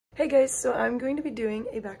Hey guys, so I'm going to be doing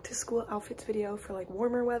a back to school outfits video for like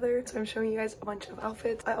warmer weather. So I'm showing you guys a bunch of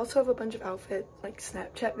outfits. I also have a bunch of outfit like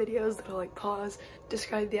Snapchat videos that'll like pause,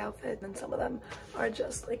 describe the outfit, and some of them are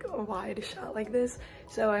just like a wide shot like this.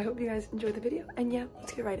 So I hope you guys enjoy the video, and yeah,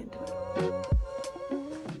 let's get right into it.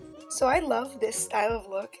 So I love this style of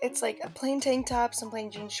look. It's like a plain tank top, some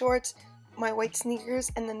plain jean shorts, my white sneakers,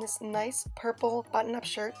 and then this nice purple button-up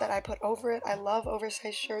shirt that I put over it. I love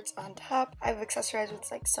oversized shirts on top. I've accessorized with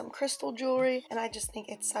like some crystal jewelry, and I just think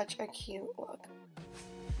it's such a cute look.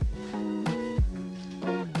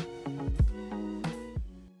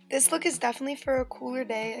 This look is definitely for a cooler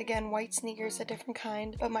day. Again, white sneakers, a different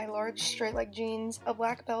kind, but my large straight leg jeans, a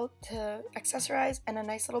black belt to accessorize, and a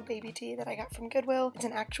nice little baby tee that I got from Goodwill. It's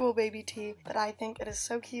an actual baby tee, but I think it is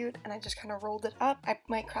so cute, and I just kind of rolled it up. I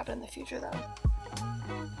might crop it in the future though.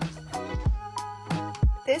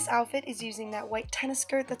 This outfit is using that white tennis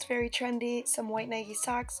skirt that's very trendy, some white Nike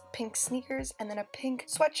socks, pink sneakers, and then a pink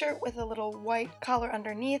sweatshirt with a little white collar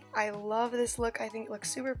underneath. I love this look. I think it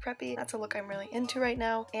looks super preppy. That's a look I'm really into right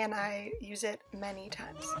now, and I use it many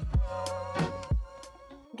times.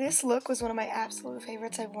 This look was one of my absolute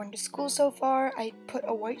favorites I've worn to school so far. I put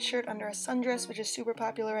a white shirt under a sundress, which is super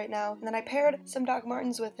popular right now, and then I paired some Doc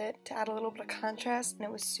Martens with it to add a little bit of contrast, and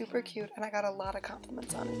it was super cute, and I got a lot of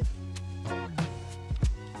compliments on it.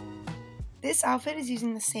 This outfit is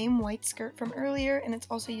using the same white skirt from earlier, and it's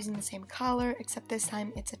also using the same collar, except this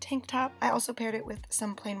time it's a tank top. I also paired it with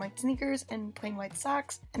some plain white sneakers and plain white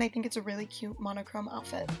socks, and I think it's a really cute monochrome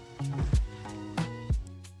outfit.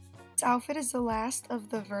 This outfit is the last of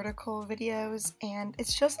the vertical videos, and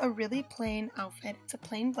it's just a really plain outfit. It's a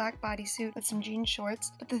plain black bodysuit with some jean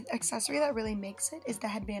shorts, but the accessory that really makes it is the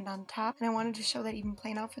headband on top, and I wanted to show that even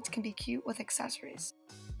plain outfits can be cute with accessories.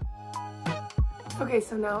 Okay,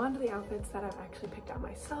 so now onto the outfits that I've actually picked out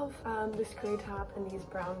myself. This gray top and these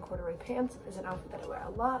brown corduroy pants is an outfit that I wear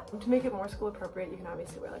a lot. To make it more school appropriate, you can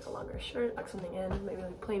obviously wear like a longer shirt, tuck something in, maybe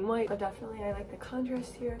like plain white, but definitely I like the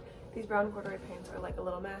contrast here. These brown corduroy pants are like a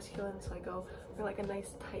little masculine, so I go for like a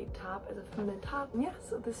nice tight top as a feminine top. And yeah,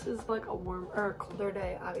 so this is like a warm or colder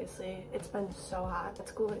day, obviously. It's been so hot at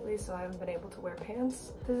school lately, so I haven't been able to wear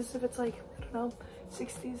pants. This is if it's like, I don't know,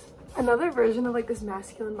 60s. Another version of like this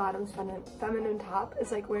masculine bottoms feminine top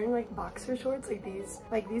is like wearing like boxer shorts like these.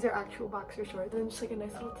 Like these are actual boxer shorts, and then just like a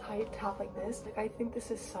nice little tight top like this. Like I think this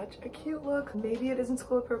is such a cute look. Maybe it isn't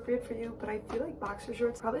school appropriate for you, but I feel like boxer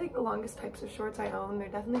shorts, probably like the longest types of shorts I own. They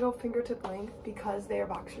definitely go fingertip length because they are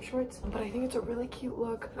boxer shorts, but I think it's a really cute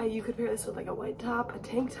look. You could pair this with like a white top, a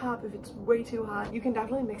tank top if it's way too hot. You can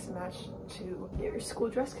definitely mix and match to your school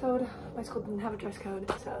dress code. My school didn't have a dress code,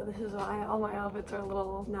 so this is why all my outfits are a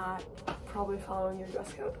little not probably following your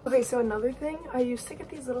dress code. Okay, so another thing, I used to get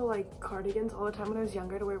these little like cardigans all the time when I was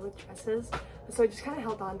younger to wear with dresses, so I just kind of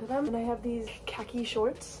held on to them, and I have these khaki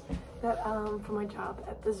shorts that for my job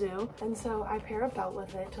at the zoo, and so I pair a belt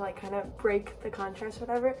with it to like kind of break the contrast or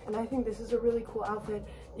whatever, and I think this is a really cool outfit.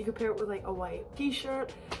 You could pair it with like a white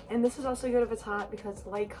t-shirt, and this is also good if it's hot because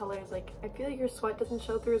light colors, like I feel like your sweat doesn't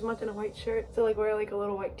show through as much in a white shirt, so like wear like a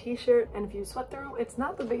little white t-shirt, and if you sweat through, it's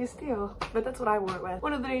not the biggest deal, but that's what I wore it with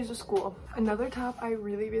one of the days of school. Another top I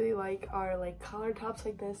really like are like collar tops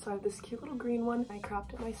like this. So I have this cute little green one. I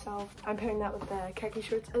cropped it myself. I'm pairing that with the khaki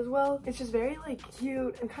shorts as well. It's just very like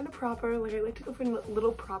cute and kind of proper. Like I like to go for a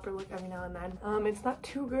little proper look every now and then. It's not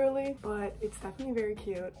too girly, but it's definitely very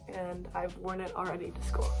cute, and I've worn it already to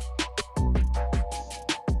school.